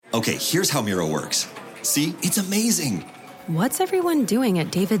Okay, here's how Miro works. See, it's amazing. What's everyone doing at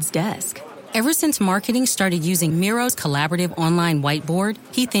David's desk? Ever since marketing started using Miro's collaborative online whiteboard,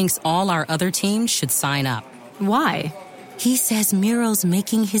 he thinks all our other teams should sign up. Why? He says Miro's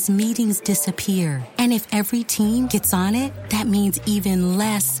making his meetings disappear. And if every team gets on it, that means even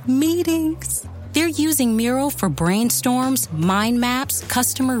less meetings. They're using Miro for brainstorms, mind maps,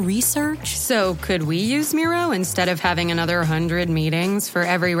 customer research. So could we use Miro instead of having another 100 meetings for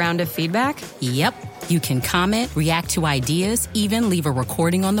every round of feedback? Yep. You can comment, react to ideas, even leave a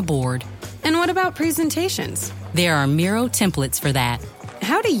recording on the board. And what about presentations? There are Miro templates for that.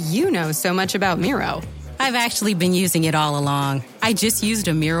 How do you know so much about Miro? I've actually been using it all along. I just used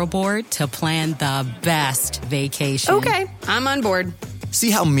a Miro board to plan the best vacation. Okay, I'm on board. See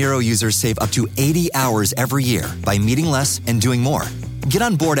how Miro users save up to 80 hours every year by meeting less and doing more. Get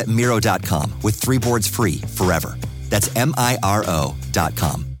on board at Miro.com with 3 boards free forever. That's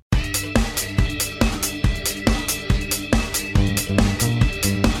MIRO.com.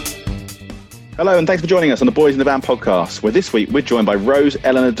 Hello and thanks for joining us on the Boys in the Band podcast, where this week we're joined by Rose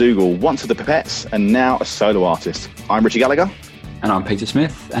Elinor Dougall, once of the Pipettes and now a solo artist. I'm Richie Gallagher. And I'm Peter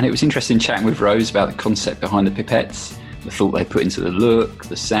Smith, and it was interesting chatting with Rose about the concept behind the Pipettes, the thought they put into the look,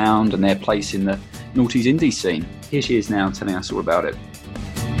 the sound, and their place in the noughties indie scene. Here she is now telling us all about it.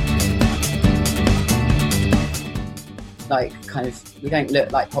 We don't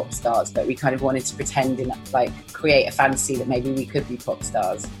look like pop stars, but we kind of wanted to pretend and create a fantasy that maybe we could be pop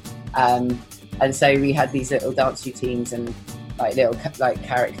stars. And so we had these little dance routines and little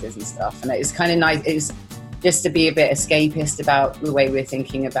characters and stuff. And it was kind of nice. It was just to be a bit escapist about the way we're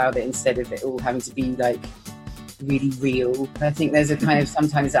thinking about it, instead of it all having to be really real. I think there's a kind of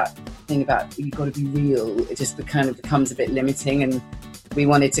sometimes that thing about you've got to be real. It just kind of becomes a bit limiting, and we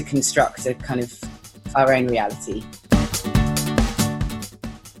wanted to construct a kind of our own reality.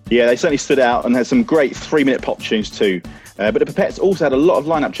 Yeah, they certainly stood out and had some great 3-minute pop tunes too. But the Pipettes also had a lot of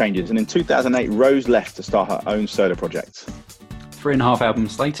lineup changes, and in 2008, Rose left to start her own solo project. 3.5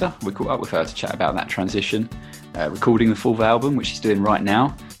 albums later, we caught up with her to chat about that transition, recording the full album, which she's doing right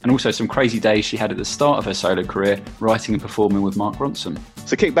now, and also some crazy days she had at the start of her solo career, writing and performing with Mark Ronson.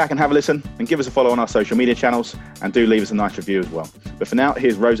 So kick back and have a listen, and give us a follow on our social media channels, and do leave us a nice review as well. But for now,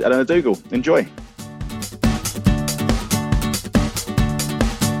 here's Rose Elinor Dougall. Enjoy.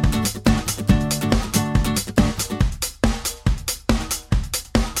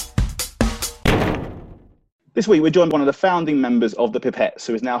 This week, we're joined by one of the founding members of the Pipettes,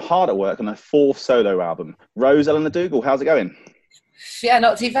 who is now hard at work on her 4th solo album. Rose Elinor Dougall, how's it going? Yeah,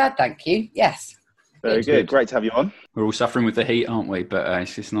 not too bad, thank you. Yes. Very good. Great to have you on. We're all suffering with the heat, aren't we? But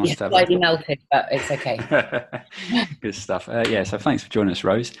it's just nice to have slightly melted, but it's okay. Good stuff. So thanks for joining us,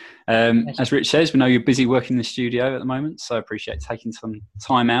 Rose. As Rich says, we know you're busy working in the studio at the moment, so I appreciate taking some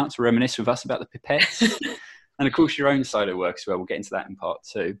time out to reminisce with us about the Pipettes. And of course, your own solo work as well. We'll get into that in part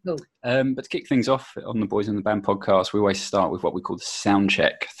 2. Cool. But to kick things off on the Boys in the Band podcast, we always start with what we call the sound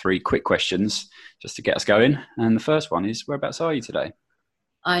check. 3 quick questions just to get us going. And the first one is, whereabouts are you today?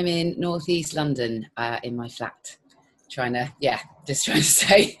 I'm in northeast London, in my flat, trying to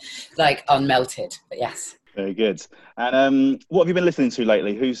stay unmelted. But yes. Very good. And what have you been listening to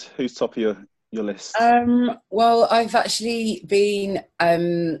lately? Who's top of your list? Well, I've actually been.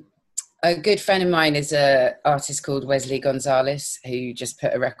 A good friend of mine is an artist called Wesley Gonzalez, who just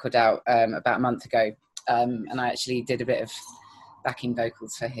put a record out about a month ago. And I actually did a bit of backing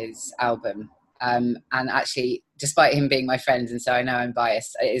vocals for his album. And actually, despite him being my friend, and so I know I'm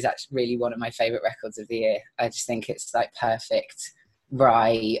biased, it is actually really one of my favourite records of the year. I just think it's perfect,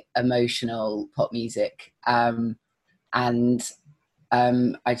 wry, emotional pop music.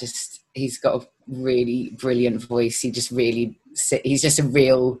 He's got a really brilliant voice. He's just a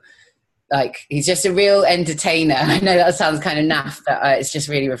real entertainer. I know that sounds kind of naff, but it's just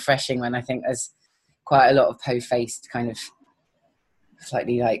really refreshing when I think there's quite a lot of po-faced kind of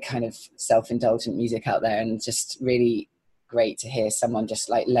slightly kind of self-indulgent music out there, and just really great to hear someone just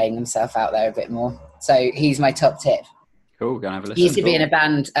laying himself out there a bit more. So he's my top tip. Cool, go and have a listen. He used to be in a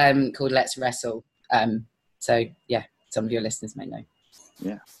band called Let's Wrestle. So yeah, some of your listeners may know.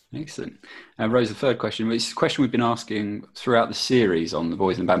 Yeah. Excellent. Rose, the third question, which is a question we've been asking throughout the series on the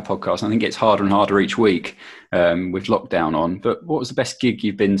Boys in the Band podcast. I think it gets harder and harder each week with lockdown on. But what was the best gig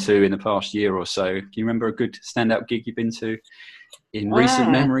you've been to in the past year or so? Can you remember a good standout gig you've been to in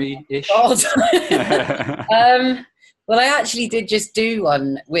recent memory-ish? Well, I actually did just do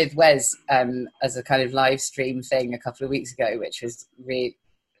one with Wes as a kind of live stream thing a couple of weeks ago, which was really,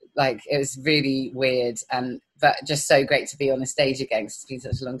 it was really weird, but just so great to be on a stage again, because it's been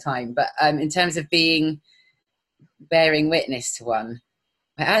such a long time. But in terms of bearing witness to one,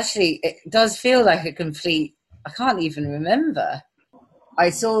 It does feel like a complete, I can't even remember. I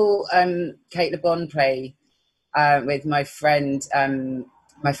saw Kate Le Bon play with my friend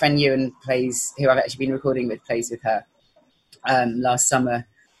Ewan plays, who I've actually been recording with, plays with her last summer.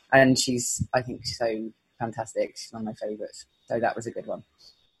 And she's, I think, so fantastic. She's one of my favourites. So that was a good one.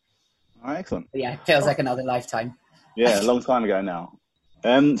 Oh, excellent. But yeah, it feels like another lifetime. Yeah, a long time ago now.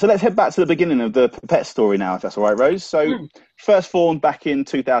 So let's head back to the beginning of the Pipettes story now, if that's all right, Rose. So first formed back in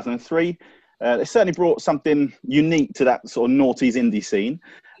 2003. They certainly brought something unique to that sort of noughties indie scene.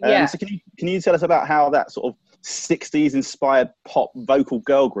 So can you tell us about how that sort of 60s inspired pop vocal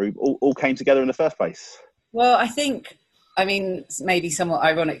girl group all came together in the first place? Well, I mean, maybe somewhat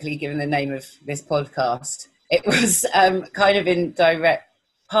ironically, given the name of this podcast, it was kind of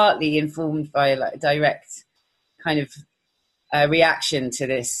partly informed by like a direct kind of reaction to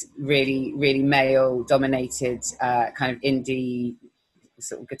this really, really male-dominated kind of indie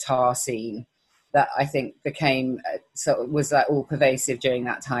sort of guitar scene that I think became was like all pervasive during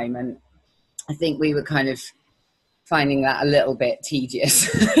that time. And I think we were kind of finding that a little bit tedious,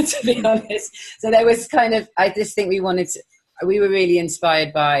 to be honest. So there was kind of, I just think we were really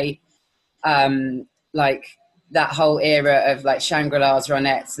inspired by like that whole era of like Shangri-La's,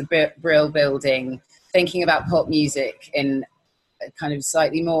 Ronettes, the Brill Building, thinking about pop music in a kind of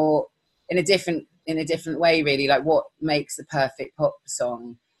slightly more, in a different way, really, like what makes the perfect pop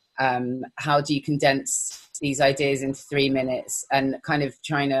song. How do you condense these ideas into 3 minutes, and kind of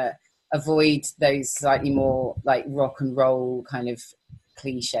trying to avoid those slightly more like rock and roll kind of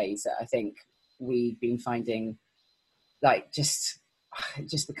cliches that I think we've been finding like it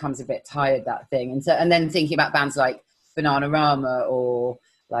just becomes a bit tired, that thing. And then thinking about bands like Bananarama or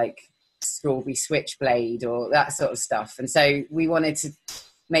like Strawberry Switchblade or that sort of stuff. And so we wanted to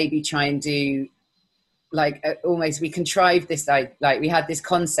maybe try and do like almost, we contrived this, like we had this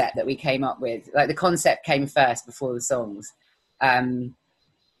concept that we came up with, like the concept came first before the songs.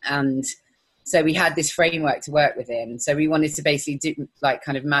 And so we had this framework to work within. So we wanted to basically do like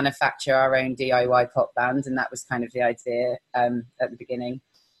kind of manufacture our own DIY pop band. And that was kind of the idea at the beginning.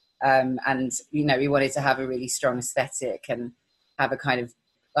 And, you know, we wanted to have a really strong aesthetic and have a kind of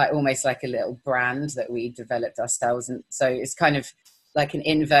like almost like a little brand that we developed ourselves. And so it's kind of like an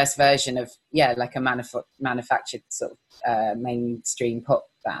inverse version of, like a manufactured sort of mainstream pop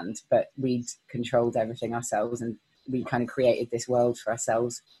band, but we'd controlled everything ourselves and we kind of created this world for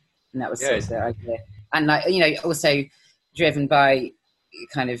ourselves. And that was sort of the idea. And like, you know, also driven by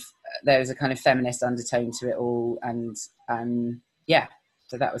kind of, there was a kind of feminist undertone to it all. And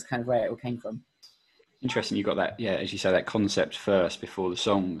so that was kind of where it all came from. Interesting, you got that, as you say, that concept first before the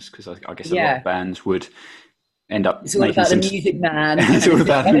songs, because I guess a lot of bands would end up it's all about the music, man. It's all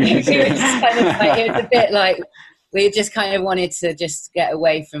about the music. It was a bit like we just kind of wanted to just get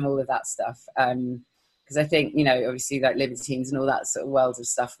away from all of that stuff, because I think, you know, obviously like Libertines and all that sort of world of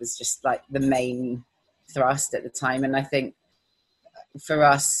stuff was just like the main thrust at the time. And I think for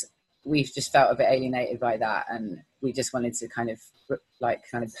us, we've just felt a bit alienated by that, and we just wanted to kind of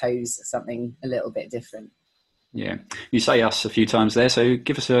pose something a little bit different. Yeah, you say us a few times there, so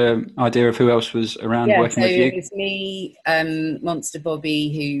give us an idea of who else was around working with you. It was me, Monster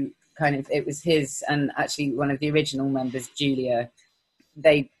Bobby, who it was his, and actually one of the original members, Julia.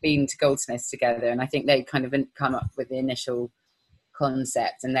 They'd been to Goldsmiths together, and I think they kind of come up with the initial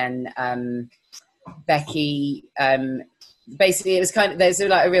concept. And then Becky, basically it was there's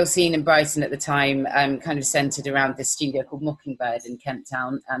like a real scene in Brighton at the time, kind of centred around this studio called Mockingbird in Kent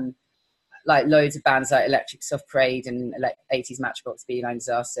Town, and like loads of bands like Electric Soft Parade and 80s Matchbox, Beeline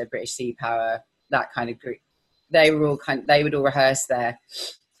Disaster, British Sea Power, that kind of group. They were all they would all rehearse there,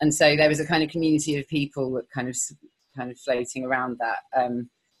 and so there was a kind of community of people that kind of floating around that.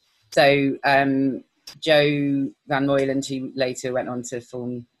 So Joe Van Moyland, who later went on to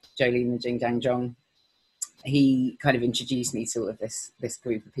form Jolene and Jing Dang Jong, he kind of introduced me to all of this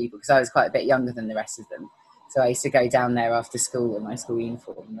group of people, because I was quite a bit younger than the rest of them. So I used to go down there after school in my school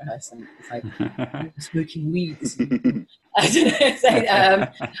uniform and rehearse, and it's like, smoking weed. I don't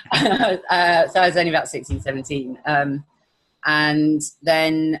know. So I was only about 16, 17. And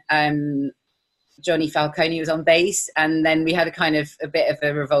then Johnny Falcone was on bass, and then we had a bit of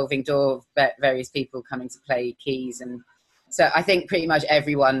a revolving door of various people coming to play keys. And so I think pretty much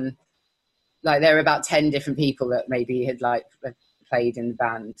everyone, like there were about 10 different people that maybe had played in the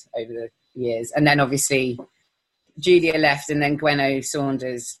band over the years. And then obviously Julia left, and then Gwenno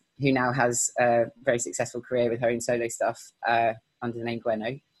Saunders, who now has a very successful career with her own solo stuff under the name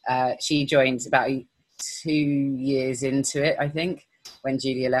Gwenno. She joined about 2 years into it, I think, when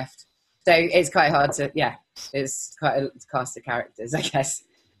Julia left. So it's quite hard to, it's quite a cast of characters, I guess.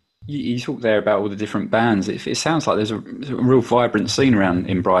 You talked there about all the different bands. It sounds like there's a real vibrant scene around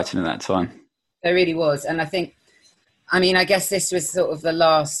in Brighton at that time. There really was. And I guess this was sort of the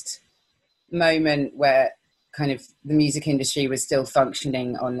last moment where kind of the music industry was still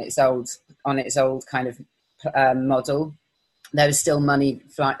functioning on its old kind of model. There was still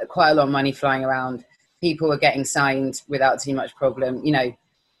quite a lot of money flying around. People were getting signed without too much problem. You know,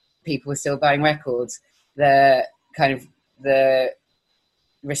 people were still buying records. The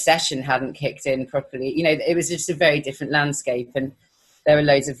recession hadn't kicked in properly. You know, it was just a very different landscape, and there were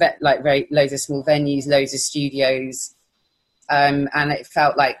loads of small venues, loads of studios, and it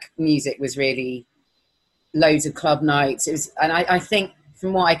felt like music was really loads of club nights. It was, and I think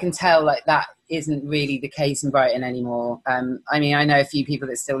from what I can tell, like that isn't really the case in Brighton anymore. I know a few people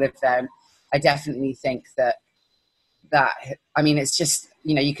that still live there, and I definitely think that it's just,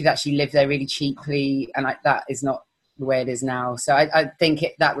 you know, you could actually live there really cheaply, and that is not the way it is now. So I think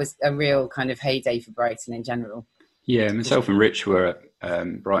that was a real kind of heyday for Brighton in general. Yeah, myself and Rich were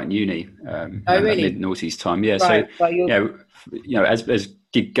at Brighton Uni really? mid-noughties time. Yeah, right. So you know, as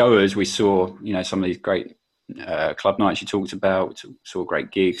gig goers, we saw, you know, some of these great club nights you talked about. Saw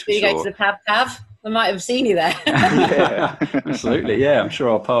great gigs. Did you go to the Pav? I might have seen you there. Yeah, absolutely. Yeah, I'm sure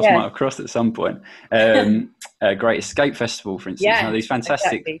our paths might have crossed at some point. Great Escape Festival, for instance. Yeah, these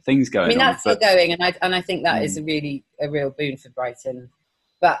fantastic things going on. That's still going, and I think that is a real boon for Brighton.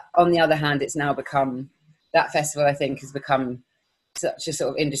 But on the other hand, it's now become, that festival, I think, has become such a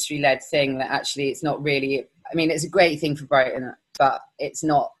sort of industry-led thing that actually it's not really, I mean, it's a great thing for Brighton, but it's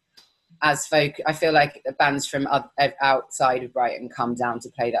not as I feel like the bands from outside of Brighton come down to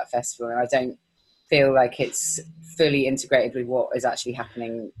play that festival, and I don't feel like it's fully integrated with what is actually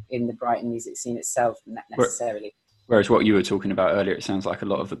happening in the Brighton music scene itself necessarily. Whereas what you were talking about earlier, it sounds like a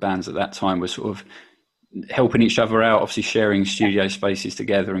lot of the bands at that time were sort of helping each other out, obviously sharing studio spaces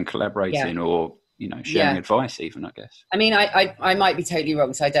together and collaborating, or, you know, sharing advice even, I guess. I mean, I might be totally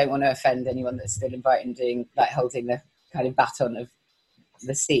wrong, so I don't want to offend anyone that's still in Brighton holding the kind of baton of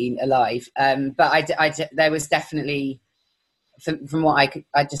the scene alive. But there was definitely, from what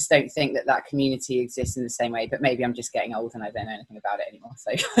I just don't think that community exists in the same way. But maybe I'm just getting old and I don't know anything about it anymore.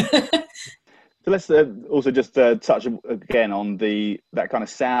 So, so let's also just touch again on that kind of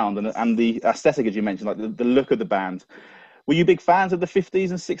sound and the aesthetic, as you mentioned, like the look of the band. Were you big fans of the 50s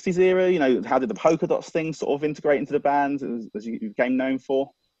and 60s era? You know, how did the polka dots thing sort of integrate into the band as you became known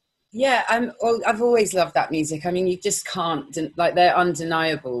for? Yeah, I've always loved that music. I mean, you just can't, like, they're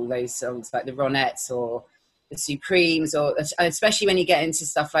undeniable, those songs, like the Ronettes or the Supremes, or especially when you get into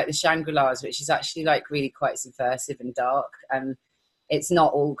stuff like the Shangri-Las, which is actually like really quite subversive and dark. And it's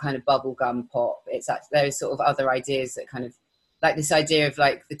not all kind of bubblegum pop. It's actually, there's sort of other ideas that kind of, like this idea of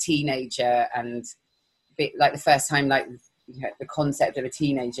like the teenager, and like the first time, like, you know, the concept of a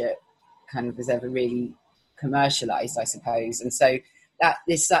teenager kind of was ever really commercialized, I suppose. And so that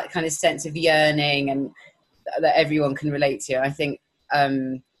kind of sense of yearning and that everyone can relate to. I think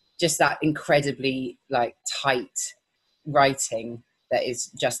just that incredibly like tight writing that is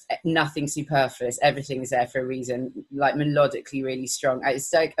just nothing superfluous. Everything is there for a reason, like melodically really strong.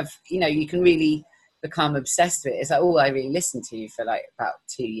 It's like, you know, you can really become obsessed with it. It's like all I really listened to for like about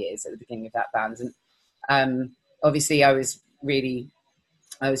 2 years at the beginning of that band. And obviously I was really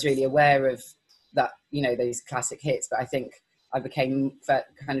aware of that, you know, those classic hits, but I think I became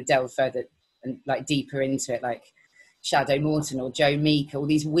kind of delved further and like deeper into it, like Shadow Morton or Joe Meek, all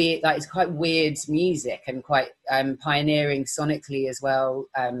these weird, like, it's quite weird music and quite pioneering sonically as well,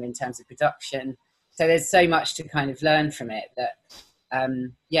 in terms of production. So there's so much to kind of learn from it that,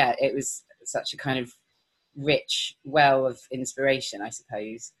 it was such a kind of rich well of inspiration, I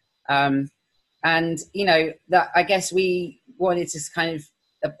suppose. And, you know, that I guess we wanted to kind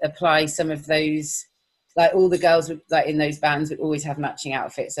of apply some of those, like all the girls would, like in those bands would always have matching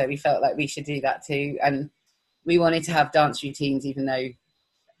outfits. So we felt like we should do that too. And we wanted to have dance routines, even though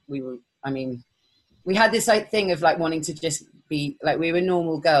we had this like thing of like wanting to just be like, we were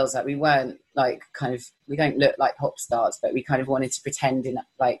normal girls. Like we weren't like we don't look like pop stars, but we kind of wanted to pretend and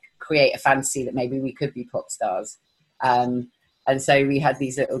like create a fantasy that maybe we could be pop stars. And so we had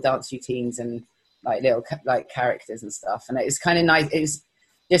these little dance routines and like little like characters and stuff. And it was kind of nice. It was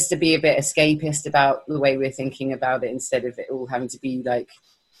just to be a bit escapist about the way we're thinking about it, instead of it all having to be like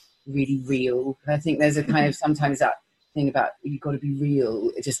really real. I think there's a kind of sometimes that thing about you've got to be real.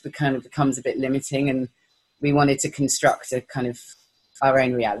 It just kind of becomes a bit limiting, and we wanted to construct a kind of our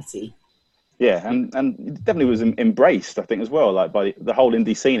own reality. Yeah, and it definitely was embraced, I think, as well, like by the whole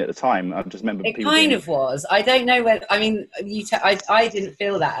indie scene at the time. I just remember it kind of was. I don't know whether, I mean, I didn't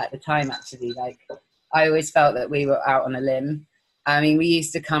feel that at the time, actually. Like, I always felt that we were out on a limb. I mean, we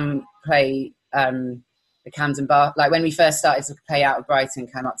used to come play the Camden Bar, like when we first started to play out of Brighton,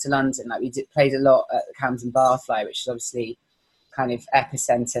 came up to London, like we played a lot at the Camden Barfly, which is obviously kind of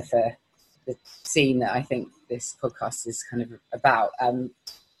epicenter for the scene that I think this podcast is kind of about. And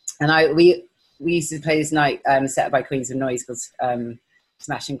we used to play this night set up by Queens of Noise called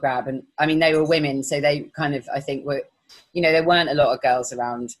Smash and Grab, and I mean they were women, so they kind of, I think, were, you know, there weren't a lot of girls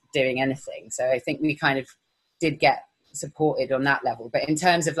around doing anything, so I think we kind of did get supported on that level. But in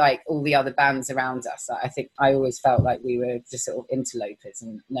terms of like all the other bands around us, I think I always felt like we were just sort of interlopers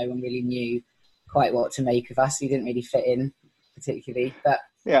and no one really knew quite what to make of us. We didn't really fit in particularly, but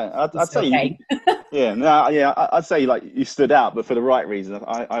yeah, I'd say okay. I'd say like you stood out, but for the right reason.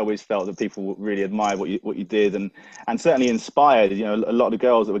 I always felt that people really admired what you did, and certainly inspired. You know, a lot of the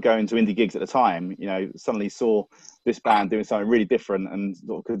girls that were going to indie gigs at the time, you know, suddenly saw this band doing something really different and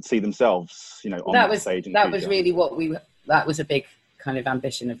could see themselves, you know, on that stage. That was really what that was a big kind of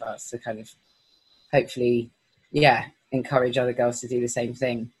ambition of us, to kind of hopefully, encourage other girls to do the same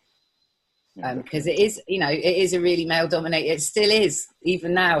thing. Because it is, you know, it is a really male dominated, it still is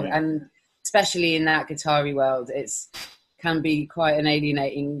even now, and especially in that guitar-y world, it's can be quite an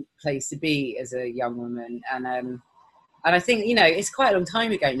alienating place to be as a young woman. And I think, you know, it's quite a long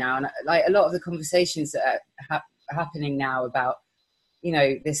time ago now, and like a lot of the conversations that are happening now about, you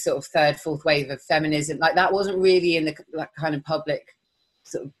know, this sort of third, fourth wave of feminism, like that wasn't really in the like kind of public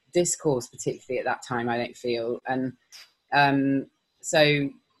sort of discourse, particularly at that time, I don't feel. And so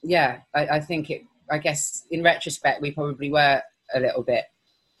yeah, I think I guess in retrospect, we probably were a little bit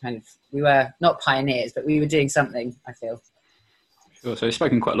kind of, we were not pioneers, but we were doing something, I feel. Sure. So we've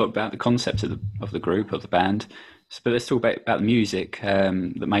spoken quite a lot about the concept of the group, of the band. But let's talk about the music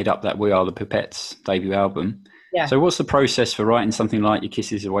that made up that We Are the Pipettes debut album. Yeah. So what's the process for writing something like Your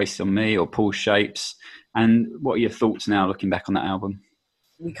Kisses Are Wasted on Me or Paul's Shapes? And what are your thoughts now looking back on that album?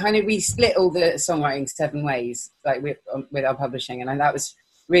 We split all the songwriting 7 ways, like with our publishing. And that was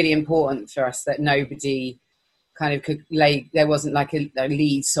really important for us, that nobody kind of could there wasn't like a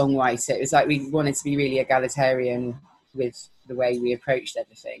lead songwriter. It was like we wanted to be really egalitarian with the way we approached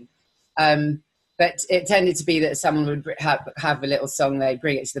everything. But it tended to be that someone would have a little song, they'd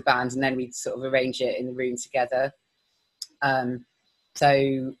bring it to the band, and then we'd sort of arrange it in the room together.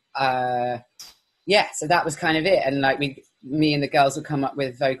 So that was kind of it. And like me and the girls would come up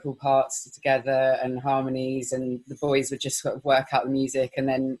with vocal parts together and harmonies, and the boys would just sort of work out the music, and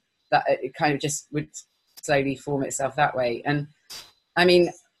then that it kind of just would slowly form itself that way. And I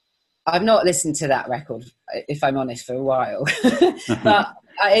mean, I've not listened to that record, if I'm honest, for a while, but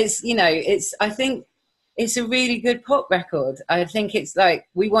it's, you know, I think it's a really good pop record. I think it's like,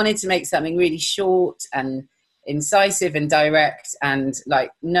 we wanted to make something really short and incisive and direct, and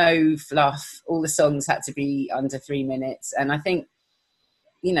like no fluff. All the songs had to be under 3 minutes. And I think,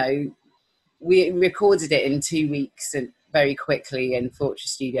 you know, we recorded it in 2 weeks and very quickly in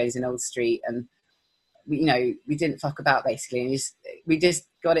Fortress Studios in Old Street. And we didn't fuck about basically, and we just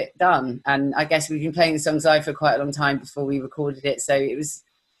got it done. And I guess we've been playing the songs live for quite a long time before we recorded it, so it was,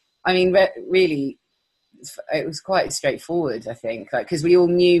 I mean, really, it was quite straightforward, I think, like, because we all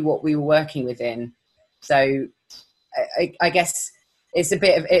knew what we were working within. So I guess it's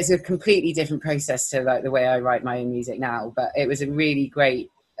a completely different process to like the way I write my own music now, but it was a really great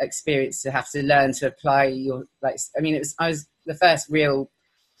experience to have to learn to apply I was the first real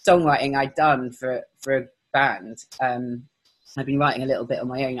songwriting I'd done for a band. I've been writing a little bit on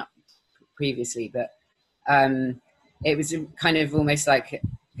my own previously, but it was kind of almost like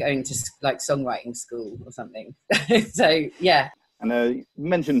going to like songwriting school or something. So yeah. And you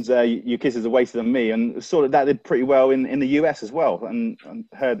mentioned Your Kisses Are Wasted on Me, and sort of that did pretty well in the US as well, and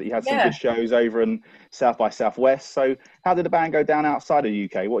heard that you had some good shows over in South by Southwest. So how did the band go down outside of the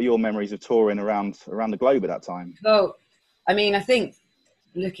UK? What are your memories of touring around the globe at that time? Well, I mean, I think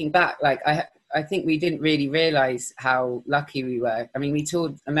looking back, like I think we didn't really realise how lucky we were. I mean, we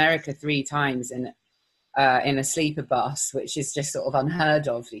toured America 3 times in a sleeper bus, which is just sort of unheard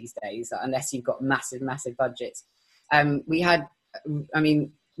of these days, unless you've got massive budgets.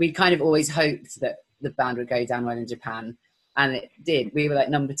 We kind of always hoped that the band would go down well in Japan, and it did. We were like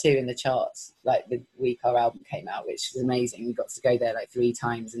number 2 in the charts, like the week our album came out, which was amazing. We got to go there like 3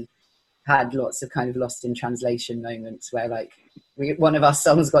 times and had lots of kind of lost in translation moments where like one of our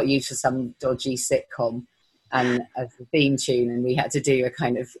songs got used for some dodgy sitcom and as a theme tune, and we had to do a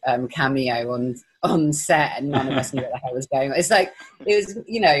kind of cameo on set, and none of us knew what the hell was going on. It's like, it was,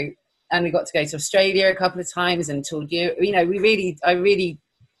 you know, and we got to go to Australia a couple of times and toured you. You know,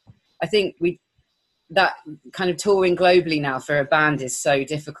 I think that kind of touring globally now for a band is so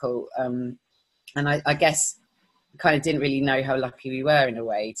difficult. And I guess kind of didn't really know how lucky we were in a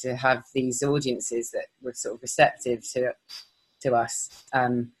way to have these audiences that were sort of receptive to us,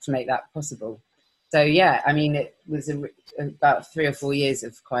 to make that possible. So yeah, I mean, it was about 3 or 4 years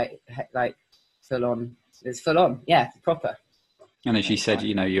of quite like full on. It was full on, yeah, proper. And as you said,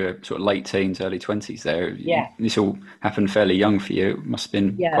 you know, you're sort of late teens, early 20s there. Yeah. This all happened fairly young for you. It must have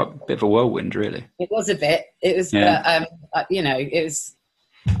been quite a bit of a whirlwind, really. It was a bit. It was, you know, it was.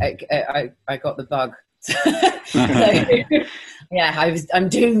 I got the bug. So, yeah, I'm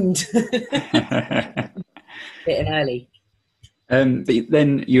doomed. Bit early. But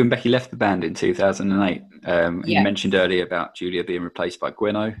then you and Becky left the band in 2008. You mentioned earlier about Julia being replaced by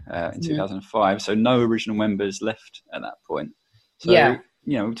Gweno in 2005. So no original members left at that point. So,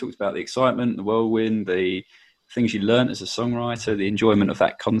 you know, we talked about the excitement, the whirlwind, the things you learned as a songwriter, the enjoyment of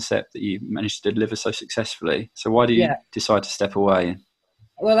that concept that you managed to deliver so successfully. So why do you decide to step away?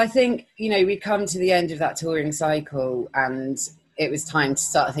 Well, I think, you know, we'd come to the end of that touring cycle and it was time to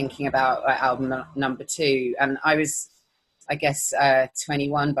start thinking about album number 2. And I was, I guess,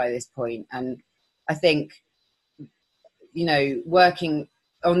 21 by this point. And I think, you know, working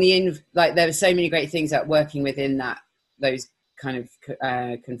on there were so many great things about working within those kind of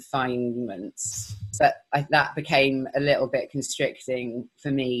confinements, but that became a little bit constricting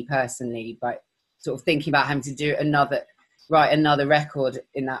for me personally, by sort of thinking about having to write another record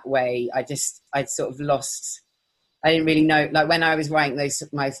in that way. I'd sort of lost, I didn't really know, like when I was writing the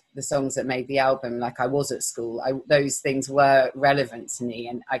songs that made the album, like I was at school, those things were relevant to me,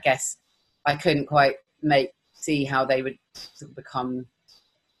 and I guess I couldn't quite see how they would sort of become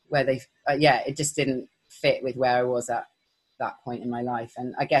where they, it just didn't fit with where I was at that point in my life.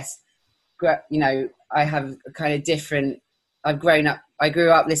 And I guess, you know, I have a kind of different, I grew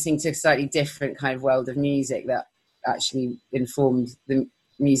up listening to a slightly different kind of world of music that actually informed the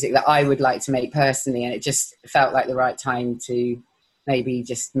music that I would like to make personally, and it just felt like the right time to maybe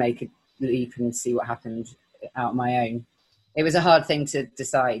just make a leap and see what happened out on my own. It was a hard thing to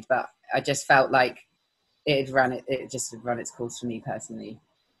decide, but I just felt like it just had run its course for me personally.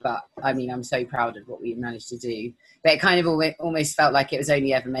 But I mean, I'm so proud of what we managed to do. But it kind of almost felt like it was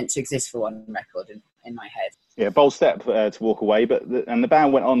only ever meant to exist for one record in my head. Yeah, bold step to walk away. But the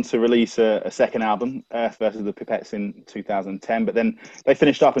band went on to release a second album, Earth versus the Pipettes, in 2010. But then they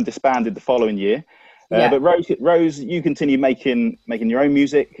finished up and disbanded the following year. But Rose, you continue making your own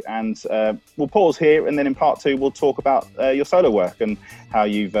music, and we'll pause here, and then in part 2 we'll talk about your solo work and how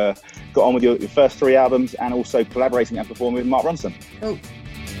you've got on with your first 3 albums, and also collaborating and performing with Mark Ronson. Cool.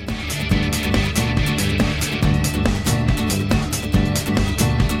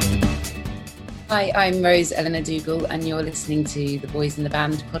 Hi, I'm Rose Elinor Dougall, and you're listening to the Boys in the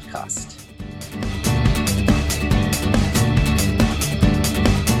Band podcast.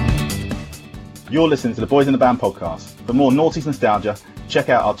 You're listening to the Boys in the Band podcast. For more noughties nostalgia, check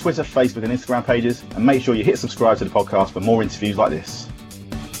out our Twitter, Facebook and Instagram pages, and make sure you hit subscribe to the podcast for more interviews like this.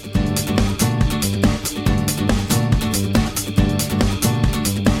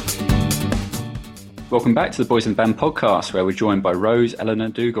 Welcome back to the Boys in the Band podcast, where we're joined by Rose Elinor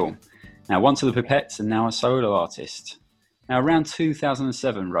Dougall. Now, once of the Pipettes and now a solo artist. Now, around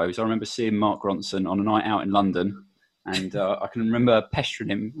 2007, Rose, I remember seeing Mark Ronson on a night out in London, and I can remember pestering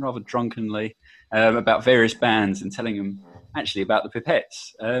him rather drunkenly about various bands and telling him actually about the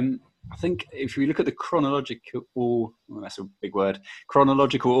Pipettes. I think if we look at the chronological order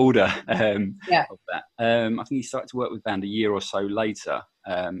of that, I think he started to work with the band a year or so later,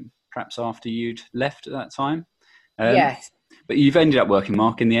 perhaps after you'd left at that time. Yes. But you've ended up working,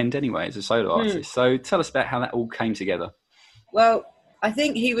 Mark, in the end anyway, as a solo artist. So tell us about how that all came together. Well, I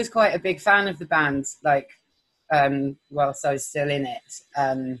think he was quite a big fan of the band, whilst I was still in it.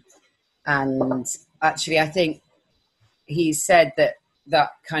 And actually, I think he said that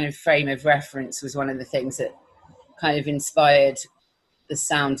kind of frame of reference was one of the things that kind of inspired the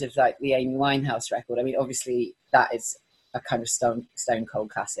sound of like the Amy Winehouse record. I mean, obviously, that is a kind of stone cold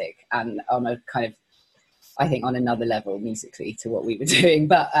classic, and on a kind of, I think, on another level musically to what we were doing.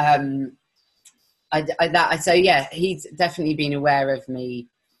 But he's definitely been aware of me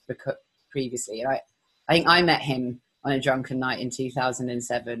previously. And I think I met him on a drunken night in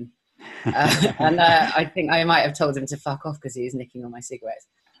 2007. And I think I might have told him to fuck off because he was nicking all my cigarettes.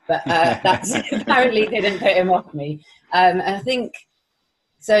 But that apparently didn't put him off me. And I think,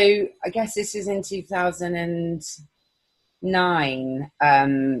 so I guess this is in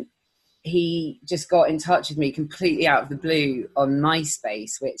 2009. He just got in touch with me completely out of the blue on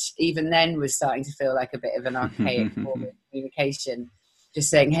MySpace, which even then was starting to feel like a bit of an archaic form of communication.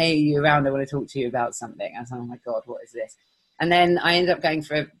 Just saying, hey, are you around? I want to talk to you about something. I was like, oh my God, what is this? And then I ended up going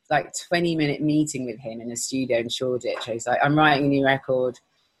for a 20-minute meeting with him in a studio in Shoreditch. I was like, I'm writing a new record.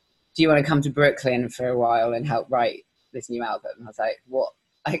 Do you want to come to Brooklyn for a while and help write this new album? I was like, what?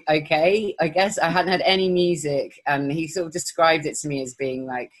 Okay, I guess. I hadn't had any music. And he sort of described it to me as being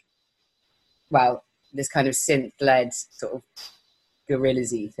like, well, this kind of synth-led sort of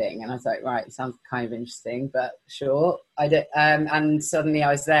Gorillaz-y thing. And I was like, right, it sounds kind of interesting, but sure. And suddenly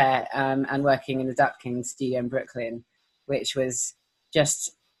I was there and working in the Dap King studio in Brooklyn, which was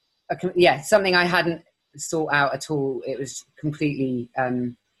just, something I hadn't sought out at all. It was completely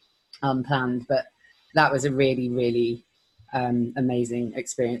unplanned, but that was a really, really amazing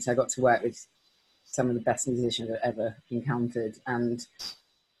experience. I got to work with some of the best musicians I've ever encountered, and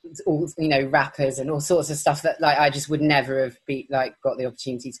all, rappers and all sorts of stuff that I just would never have got the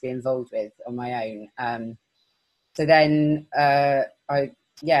opportunity to be involved with on my own. So then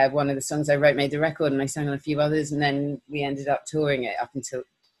one of the songs I wrote made the record, and I sang on a few others, and then we ended up touring it up until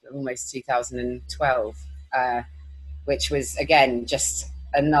almost 2012, which was again just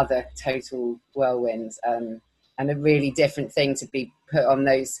another total whirlwind, and a really different thing to be put on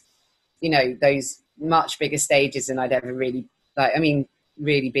those much bigger stages than I'd ever really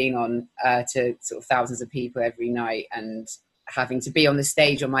really been on, to sort of thousands of people every night, and having to be on the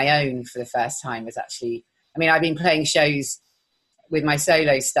stage on my own for the first time was actually, I've been playing shows with my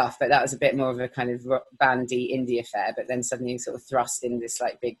solo stuff, but that was a bit more of a kind of rock bandy indie affair, but then suddenly sort of thrust in this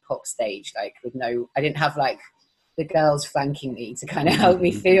big pop stage, I didn't have the girls flanking me to kind of help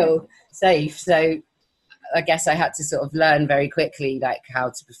me feel safe. So I guess I had to sort of learn very quickly how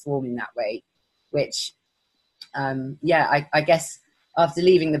to perform in that way, which I guess after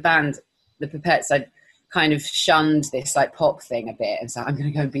leaving the band, the Pipettes, I kind of shunned this pop thing a bit, and so I'm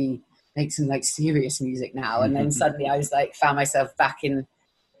going to go make some serious music now. And then suddenly I was found myself back in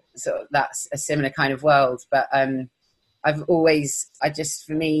sort of that's a similar kind of world. But for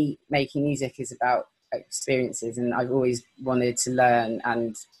me, making music is about experiences, and I've always wanted to learn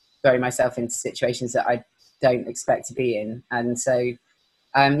and throw myself into situations that I don't expect to be in. And so me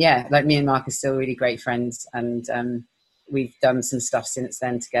and Mark are still really great friends, and we've done some stuff since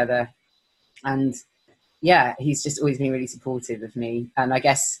then together. And he's just always been really supportive of me, and I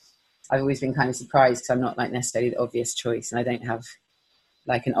guess I've always been kind of surprised because I'm not necessarily the obvious choice, and I don't have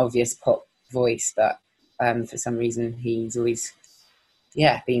an obvious pop voice, but for some reason he's always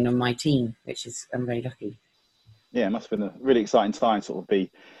been on my team, which is, I'm very lucky. Yeah, it must have been a really exciting time, sort of be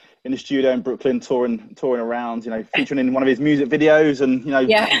in the studio in Brooklyn, touring around, featuring in one of his music videos, and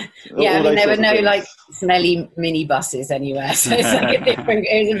there were no smelly minibuses anywhere, so it's it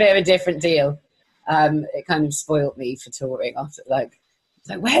was a bit of a different deal. It kind of spoilt me for touring after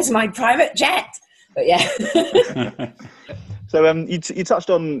where's my private jet? But yeah. So you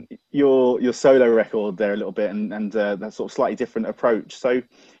touched on your solo record there a little bit, and that sort of slightly different approach. So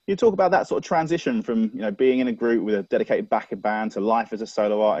you talk about that sort of transition from being in a group with a dedicated backing band to life as a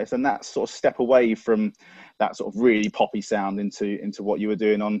solo artist, and that sort of step away from that sort of really poppy sound into what you were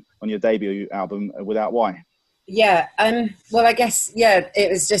doing on your debut album, Without Why. Yeah. Well, I guess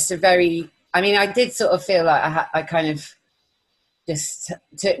it was just a very. I did sort of feel like I kind of just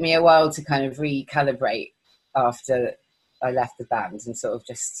took me a while to kind of recalibrate after I left the band, and sort of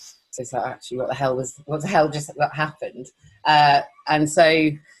just actually what the hell just happened, and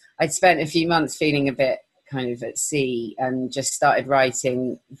so I'd spent a few months feeling a bit kind of at sea, and just started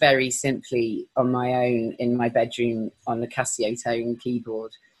writing very simply on my own in my bedroom on the Casio tone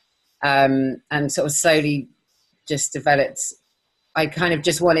keyboard, and sort of slowly just developed. I kind of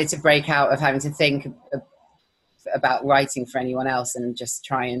just wanted to break out of having to think about writing for anyone else, and just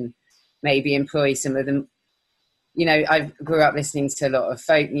try and maybe employ some of them. I grew up listening to a lot of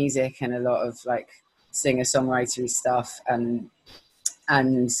folk music and a lot of singer-songwritery stuff,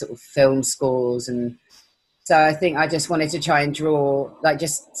 and sort of film scores, and so I think I just wanted to try and draw,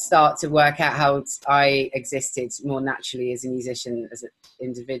 just start to work out how I existed more naturally as a musician, as an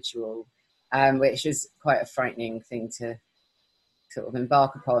individual, which was quite a frightening thing to sort of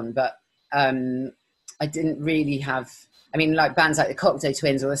embark upon. But I didn't really have, bands like the Cocteau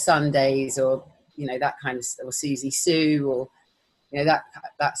Twins or the Sundays, or that kind of stuff, or Susie Sue, or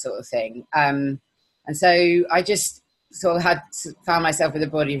that sort of thing. And so I just sort of found myself with a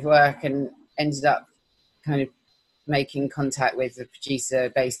body of work, and ended up kind of making contact with a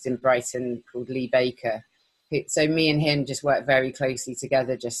producer based in Brighton called Lee Baker. So me and him just worked very closely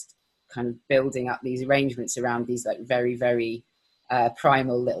together, just kind of building up these arrangements around these very, very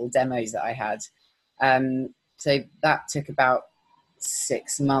primal little demos that I had. So that took about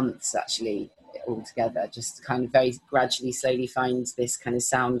 6 months actually altogether, just kind of very gradually, slowly find this kind of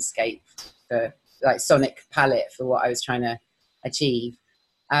soundscape, for sonic palette for what I was trying to achieve.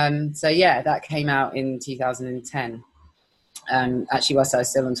 So yeah, that came out in 2010. Actually, whilst I was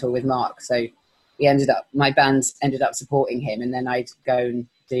still on tour with Mark, so my band ended up supporting him, and then I'd go and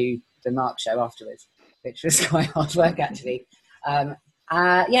do the Mark show afterwards, which was quite hard work actually.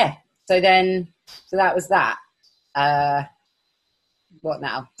 Yeah. So that was that. What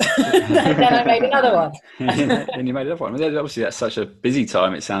now? Then I made another one. And you made another one. Obviously, that's such a busy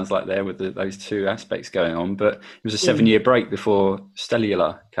time, it sounds like, there with those two aspects going on. But it was a 7-year break before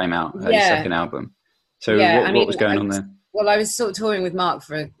Stellular came out, your second album. So what was going on there? Well, I was sort of touring with Mark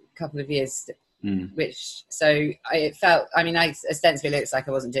for a couple of years, which, so it felt, I mean, I ostensibly looks like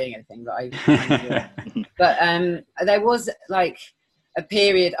I wasn't doing anything, but there was like a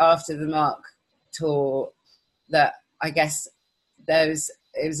period after the Mark tour that I guess I was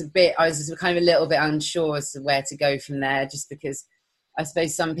kind of a little bit unsure as to where to go from there, just because I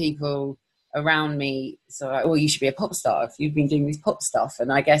suppose some people around me like, oh, you should be a pop star if you've been doing this pop stuff.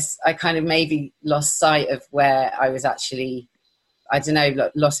 And I guess I kind of maybe lost sight of where I was actually, I don't know,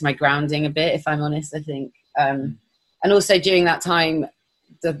 lost my grounding a bit, if I'm honest, I think. And also during that time,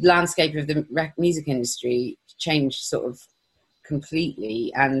 the landscape of the music industry changed sort of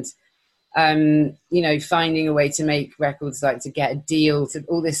completely. And finding a way to make records, like to get a deal, to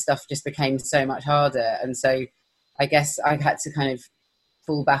all this stuff just became so much harder. And so I guess I had to kind of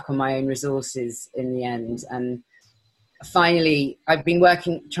fall back on my own resources in the end. And finally, I've been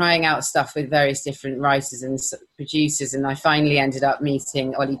trying out stuff with various different writers and producers, and I finally ended up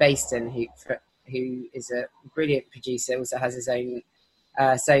meeting Ollie Baston, who is a brilliant producer, also has his own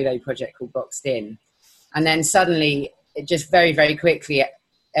solo project called Boxed In. And then suddenly, it just very, very quickly,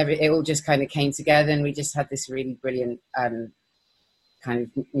 it all just kind of came together, and we just had this really brilliant kind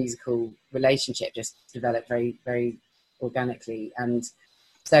of musical relationship just developed very, very organically. And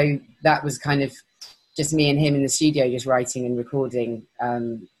so that was kind of just me and him in the studio, just writing and recording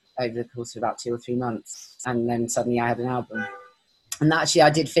over the course of about 2 or 3 months. And then suddenly I had an album. And actually I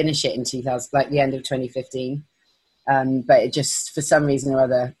did finish it in 2000, like the end of 2015. But it just, for some reason or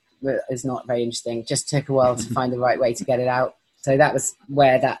other, is not very interesting. It just took a while to find the right way to get it out. So that was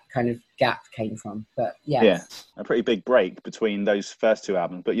where that kind of gap came from. But yeah, a pretty big break between those first 2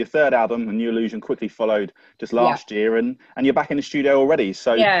 albums. But your third album, A New Illusion, quickly followed just last year, and you're back in the studio already.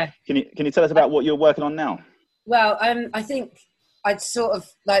 So can you tell us about what you're working on now? Well, I think I'd sort of,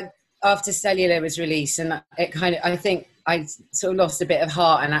 like, after Cellular was released, and it kind of, I think I sort of lost a bit of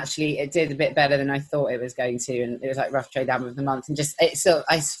heart, and actually it did a bit better than I thought it was going to. And it was like Rough Trade Album of the Month, and just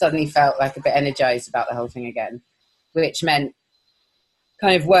I suddenly felt like a bit energized about the whole thing again, which meant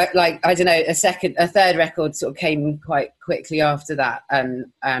kind of work, like, I don't know, a third record sort of came quite quickly after that.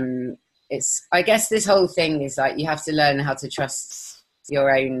 And it's, I guess this whole thing is like, you have to learn how to trust your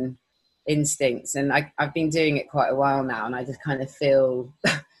own instincts. And I've been doing it quite a while now, and I just kind of feel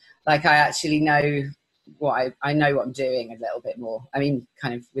like I actually know I know what I'm doing a little bit more. I mean,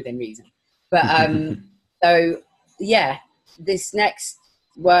 kind of within reason. But so yeah, this next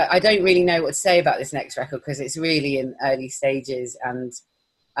work, I don't really know what to say about this next record because it's really in early stages. And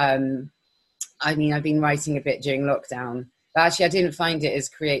I mean, I've been writing a bit during lockdown, but actually I didn't find it as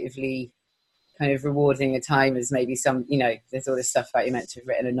creatively kind of rewarding a time as maybe some, there's all this stuff about you're meant to have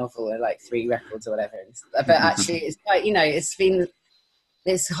written a novel or like 3 records or whatever. But actually it's like,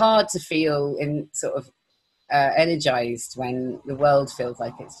 it's hard to feel in sort of energized when the world feels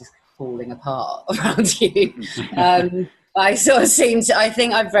like it's just falling apart around you. I sort of I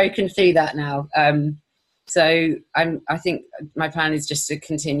think I've broken through that now. So I think my plan is just to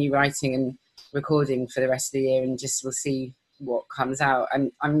continue writing and recording for the rest of the year, and just we'll see what comes out.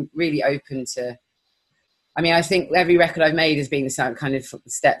 I'm really open to, I mean, I think every record I've made has been some kind of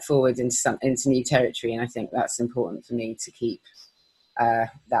step forward into new territory, and I think that's important for me to keep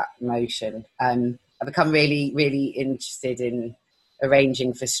that motion. I've become really, really interested in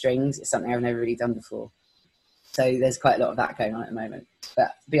arranging for strings. It's something I've never really done before. So there's quite a lot of that going on at the moment.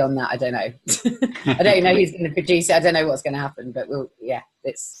 But beyond that, I don't know. I don't know who's going to produce it. I don't know what's going to happen. But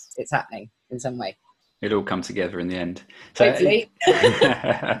it's happening in some way. It'll all come together in the end. So, hopefully.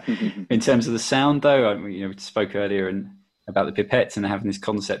 In terms of the sound, though, we spoke earlier about the Pipettes and having this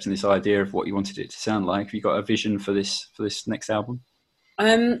concept and this idea of what you wanted it to sound like. Have you got a vision for this next album?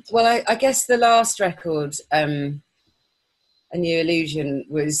 Well, I guess the last record, A New Illusion,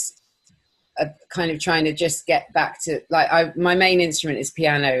 was kind of trying to just get back to, like, my main instrument is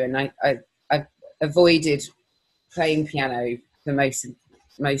piano, and I avoided playing piano for most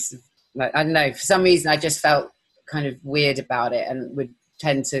of, like, I don't know, for some reason I just felt kind of weird about it and would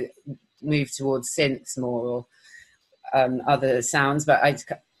tend to move towards synths more or other sounds. But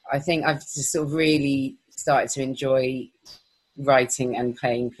I think I've just sort of really started to enjoy writing and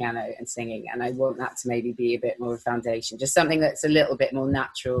playing piano and singing, and I want that to maybe be a bit more of a foundation, just something that's a little bit more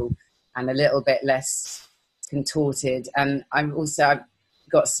natural and a little bit less contorted. And I've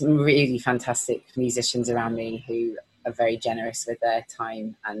got some really fantastic musicians around me who are very generous with their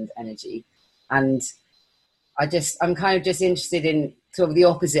time and energy, and I'm kind of just interested in sort of the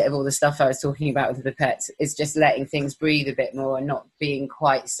opposite of all the stuff I was talking about with the Pipettes. It's just letting things breathe a bit more and not being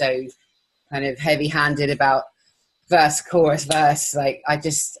quite so kind of heavy-handed about verse, chorus, verse. Like,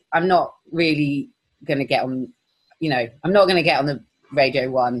 I'm not really going to get on, I'm not going to get on the Radio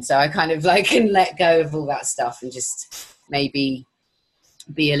 1. So I kind of like can let go of all that stuff and just maybe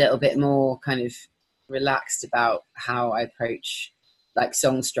be a little bit more kind of relaxed about how I approach like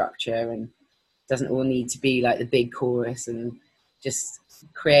song structure, and doesn't all need to be like the big chorus, and just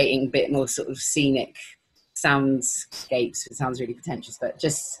creating a bit more sort of scenic soundscapes. It sounds really pretentious, but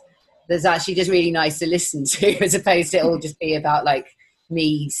there's actually just really nice to listen to, as opposed to it all just be about like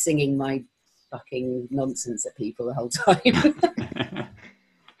me singing my fucking nonsense at people the whole time.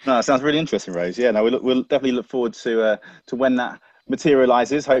 No, it sounds really interesting, Rose. Yeah, no, we'll definitely look forward to when that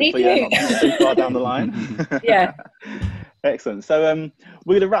materialises. Hopefully, not too far down the line. Yeah. Excellent. So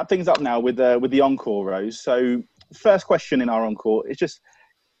we're going to wrap things up now with the encore, Rose. So first question in our encore,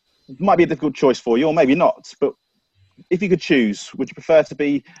 might be a difficult choice for you, or maybe not, but if you could choose, would you prefer to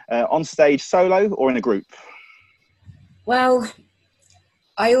be on stage solo or in a group? Well,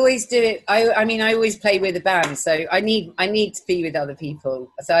 I always do it. I mean, I always play with a band, so I need to be with other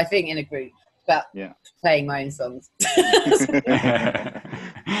people. So I think in a group, but playing my own songs.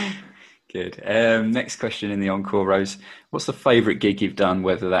 Good. Next question in the encore, Rose. What's the favourite gig you've done,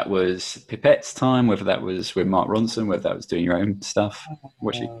 whether that was Pipettes time, whether that was with Mark Ronson, whether that was doing your own stuff?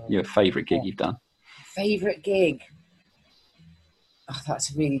 What's your favourite gig you've done? Favourite gig? Oh,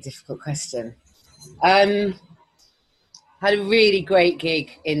 that's a really difficult question. Had a really great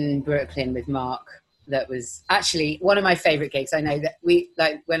gig in Brooklyn with Mark. That was actually one of my favourite gigs. I know that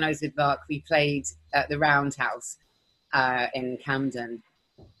when I was with Mark, we played at the Roundhouse in Camden.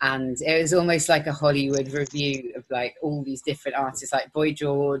 And it was almost like a Hollywood review of like all these different artists, like Boy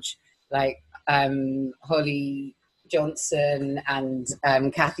George, like Holly Johnson, and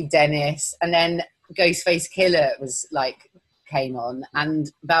Kathy Dennis, and then Ghostface Killer came on.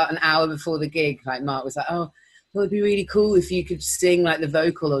 And about an hour before the gig, like Mark was like, "Oh, well, it'd be really cool if you could sing like the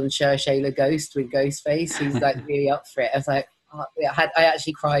vocal on Cher Shayla Ghost with Ghostface." He's like really up for it. I was like, oh, I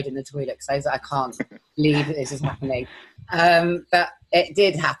actually cried in the toilet because I was like, I can't believe that this is happening. But it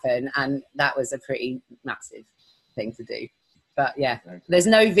did happen, and that was a pretty massive thing to do. But yeah, there's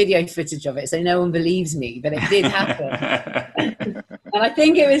no video footage of it, so no one believes me, but it did happen. And I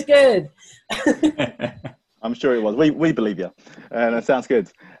think it was good. I'm sure it was. We believe you. That sounds good.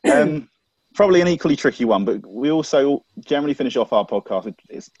 Probably an equally tricky one, but we also generally finish off our podcast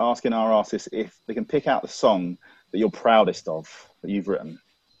with asking our artists if they can pick out the song that you're proudest of that you've written.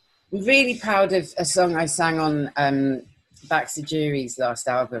 I'm really proud of a song I sang on Baxter Jury's last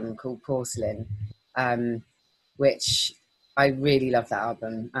album called Porcelain, which I really love that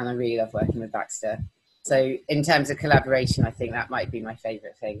album, and I really love working with Baxter. So in terms of collaboration, I think that might be my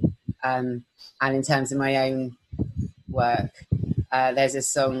favourite thing. And in terms of my own work, there's a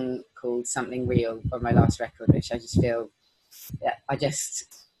song called Something Real on my last record, which I just feel, I just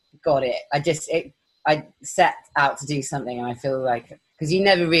got it. I set out to do something, and I feel like, because you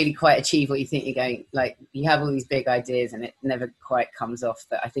never really quite achieve what you think you're going, like you have all these big ideas and it never quite comes off.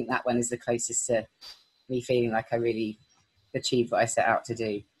 But I think that one is the closest to me feeling like I really achieved what I set out to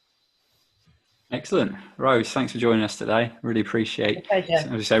do. Excellent. Rose, thanks for joining us today. Really appreciate, as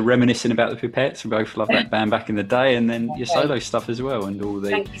you say, reminiscing about the Pipettes. We both love that band back in the day, and then your solo stuff as well, and all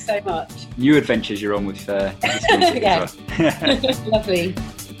the Thank you so much. New adventures you're on with this music as well. Lovely.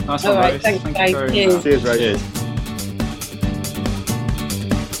 Nice one, right, Rose. thanks, Thank guys. you very Cheers. much. Cheers, Rose. Cheers.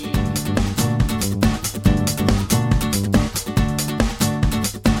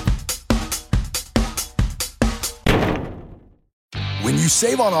 When you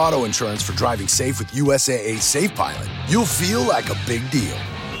save on auto insurance for driving safe with USAA Safe Pilot, you'll feel like a big deal,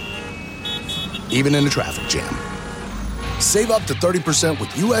 even in a traffic jam. Save up to 30% with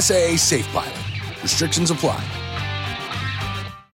USAA Safe Pilot. Restrictions apply.